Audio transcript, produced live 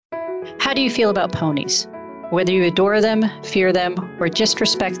How do you feel about ponies? Whether you adore them, fear them, or just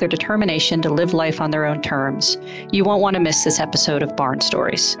respect their determination to live life on their own terms, you won't want to miss this episode of Barn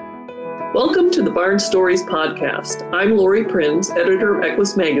Stories. Welcome to the Barn Stories podcast. I'm Lori Prinz, editor of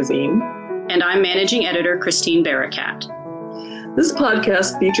Equus Magazine. And I'm managing editor Christine Barakat. This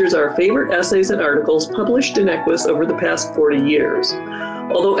podcast features our favorite essays and articles published in Equus over the past 40 years.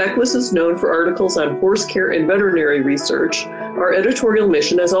 Although Equus is known for articles on horse care and veterinary research, our editorial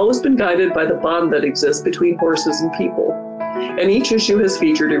mission has always been guided by the bond that exists between horses and people. And each issue has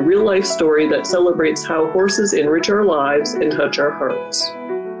featured a real-life story that celebrates how horses enrich our lives and touch our hearts.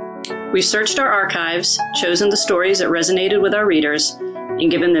 We've searched our archives, chosen the stories that resonated with our readers,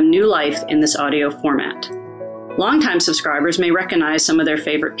 and given them new life in this audio format. Longtime subscribers may recognize some of their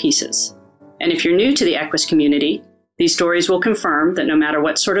favorite pieces. And if you're new to the Equus community, these stories will confirm that no matter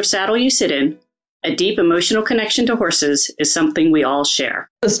what sort of saddle you sit in, a deep emotional connection to horses is something we all share.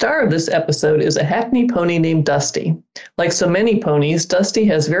 The star of this episode is a Hackney pony named Dusty. Like so many ponies, Dusty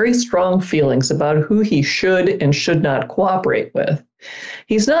has very strong feelings about who he should and should not cooperate with.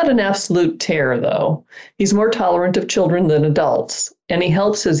 He's not an absolute terror, though. He's more tolerant of children than adults, and he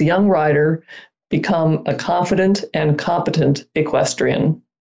helps his young rider become a confident and competent equestrian.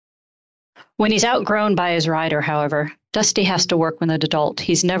 When he's outgrown by his rider, however, Dusty has to work with an adult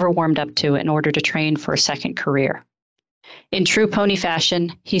he's never warmed up to in order to train for a second career. In true pony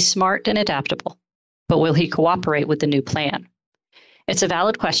fashion, he's smart and adaptable, but will he cooperate with the new plan? It's a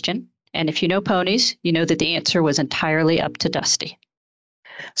valid question, and if you know ponies, you know that the answer was entirely up to Dusty.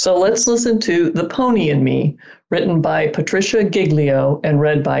 So let's listen to The Pony and Me, written by Patricia Giglio and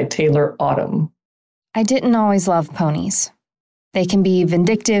read by Taylor Autumn. I didn't always love ponies. They can be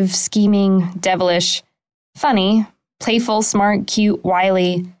vindictive, scheming, devilish, funny, playful, smart, cute,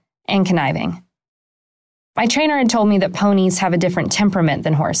 wily, and conniving. My trainer had told me that ponies have a different temperament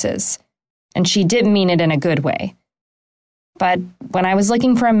than horses, and she didn't mean it in a good way. But when I was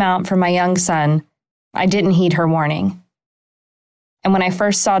looking for a mount for my young son, I didn't heed her warning. And when I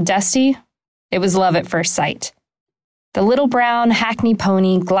first saw Dusty, it was love at first sight. The little brown Hackney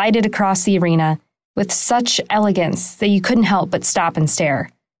pony glided across the arena with such elegance that you couldn't help but stop and stare,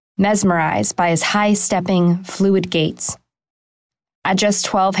 mesmerized by his high-stepping, fluid gaits. At just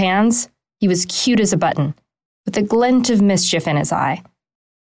 12 hands, he was cute as a button, with a glint of mischief in his eye.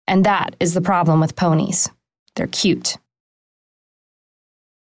 And that is the problem with ponies. They're cute.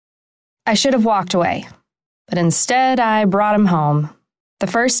 I should have walked away, but instead I brought him home. The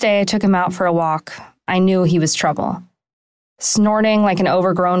first day I took him out for a walk, I knew he was trouble. Snorting like an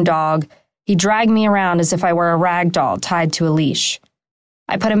overgrown dog, he dragged me around as if I were a rag doll tied to a leash.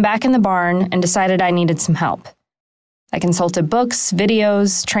 I put him back in the barn and decided I needed some help. I consulted books,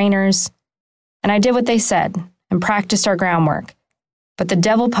 videos, trainers, and I did what they said and practiced our groundwork. But the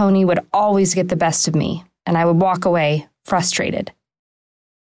devil pony would always get the best of me, and I would walk away frustrated.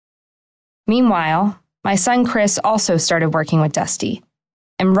 Meanwhile, my son Chris also started working with Dusty,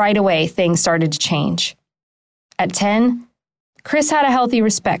 and right away things started to change. At 10, Chris had a healthy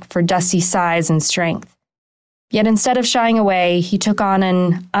respect for Dusty's size and strength. Yet instead of shying away, he took on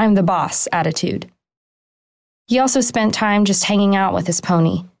an I'm the boss attitude. He also spent time just hanging out with his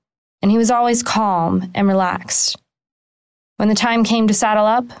pony, and he was always calm and relaxed. When the time came to saddle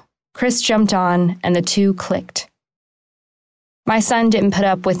up, Chris jumped on and the two clicked. My son didn't put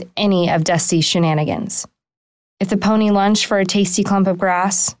up with any of Dusty's shenanigans. If the pony lunged for a tasty clump of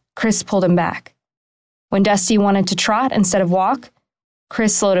grass, Chris pulled him back. When Dusty wanted to trot instead of walk,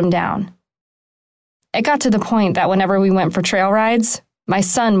 Chris slowed him down. It got to the point that whenever we went for trail rides, my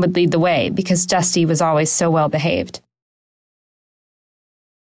son would lead the way because Dusty was always so well behaved.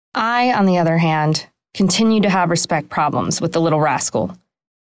 I, on the other hand, continued to have respect problems with the little rascal.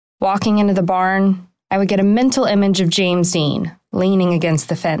 Walking into the barn, I would get a mental image of James Dean leaning against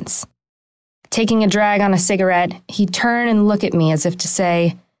the fence. Taking a drag on a cigarette, he'd turn and look at me as if to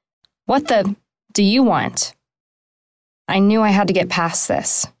say, "What the do you want?" I knew I had to get past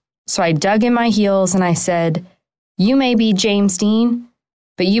this, so I dug in my heels and I said, "You may be James Dean,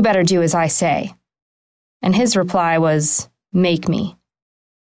 but you better do as I say." And his reply was, "Make me."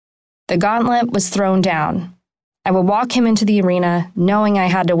 The gauntlet was thrown down. I would walk him into the arena, knowing I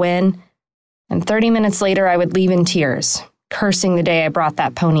had to win, and 30 minutes later I would leave in tears, cursing the day I brought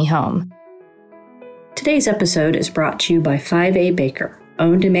that pony home. Today's episode is brought to you by 5A Baker,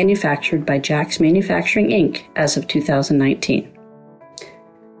 owned and manufactured by Jack's Manufacturing, Inc. as of 2019.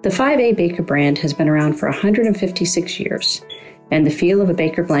 The 5A Baker brand has been around for 156 years, and the feel of a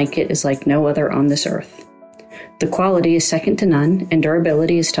Baker blanket is like no other on this earth. The quality is second to none, and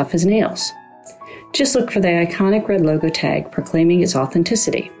durability is tough as nails. Just look for the iconic red logo tag proclaiming its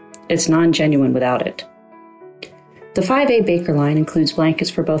authenticity. it's non-genuine without it. The 5A Baker line includes blankets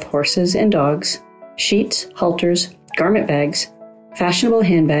for both horses and dogs, sheets, halters, garment bags, fashionable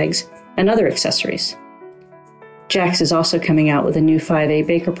handbags, and other accessories. Jax is also coming out with a new 5A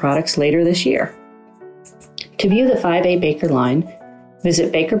Baker products later this year. To view the 5A Baker line,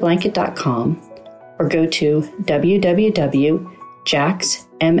 visit bakerblanket.com or go to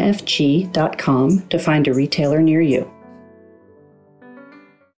www.jaxmfg.com to find a retailer near you.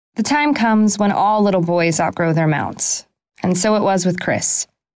 The time comes when all little boys outgrow their mounts, and so it was with Chris.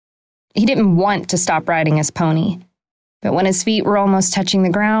 He didn't want to stop riding his pony, but when his feet were almost touching the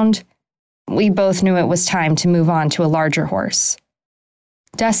ground, we both knew it was time to move on to a larger horse.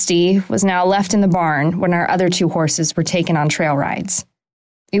 Dusty was now left in the barn when our other two horses were taken on trail rides.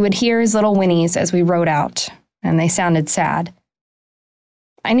 We would hear his little whinnies as we rode out, and they sounded sad.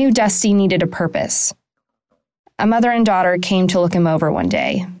 I knew Dusty needed a purpose. A mother and daughter came to look him over one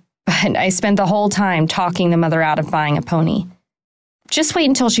day, but I spent the whole time talking the mother out of buying a pony. Just wait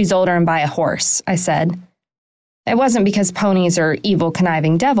until she's older and buy a horse, I said. It wasn't because ponies are evil,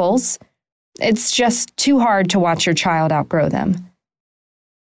 conniving devils. It's just too hard to watch your child outgrow them.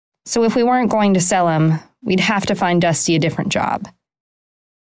 So if we weren't going to sell him, we'd have to find Dusty a different job.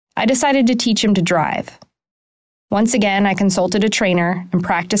 I decided to teach him to drive. Once again, I consulted a trainer and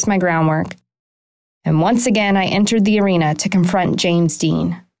practiced my groundwork. And once again, I entered the arena to confront James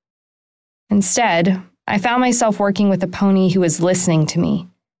Dean. Instead, I found myself working with a pony who was listening to me,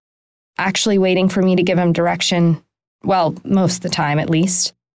 actually waiting for me to give him direction, well, most of the time at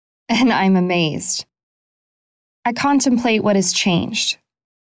least. And I'm amazed. I contemplate what has changed.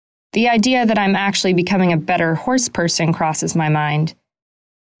 The idea that I'm actually becoming a better horse person crosses my mind.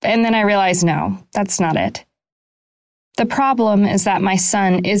 And then I realize, no, that's not it. The problem is that my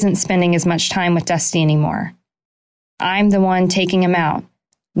son isn't spending as much time with Dusty anymore. I'm the one taking him out,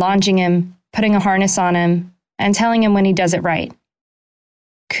 launching him, putting a harness on him, and telling him when he does it right.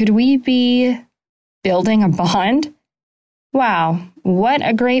 Could we be building a bond? Wow, what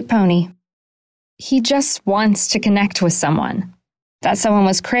a great pony. He just wants to connect with someone. That someone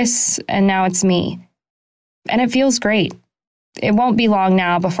was Chris, and now it's me. And it feels great. It won't be long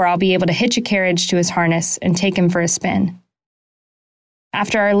now before I'll be able to hitch a carriage to his harness and take him for a spin.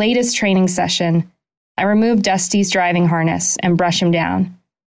 After our latest training session, I removed Dusty's driving harness and brush him down.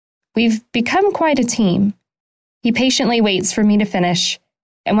 We've become quite a team. He patiently waits for me to finish,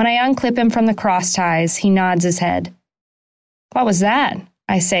 and when I unclip him from the cross ties, he nods his head. "What was that?"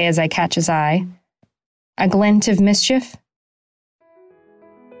 I say as I catch his eye. A glint of mischief?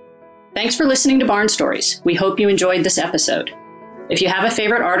 Thanks for listening to Barn Stories. We hope you enjoyed this episode. If you have a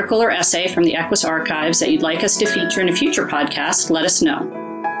favorite article or essay from the Equus archives that you'd like us to feature in a future podcast, let us know.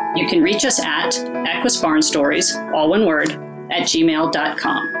 You can reach us at equusbarnstories, all one word,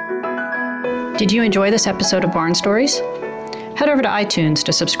 @gmail.com. Did you enjoy this episode of Barn Stories? Head over to iTunes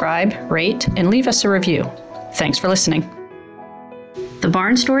to subscribe, rate, and leave us a review. Thanks for listening. The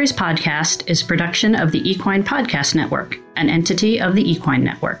Barn Stories podcast is a production of the Equine Podcast Network, an entity of the Equine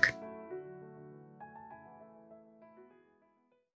Network.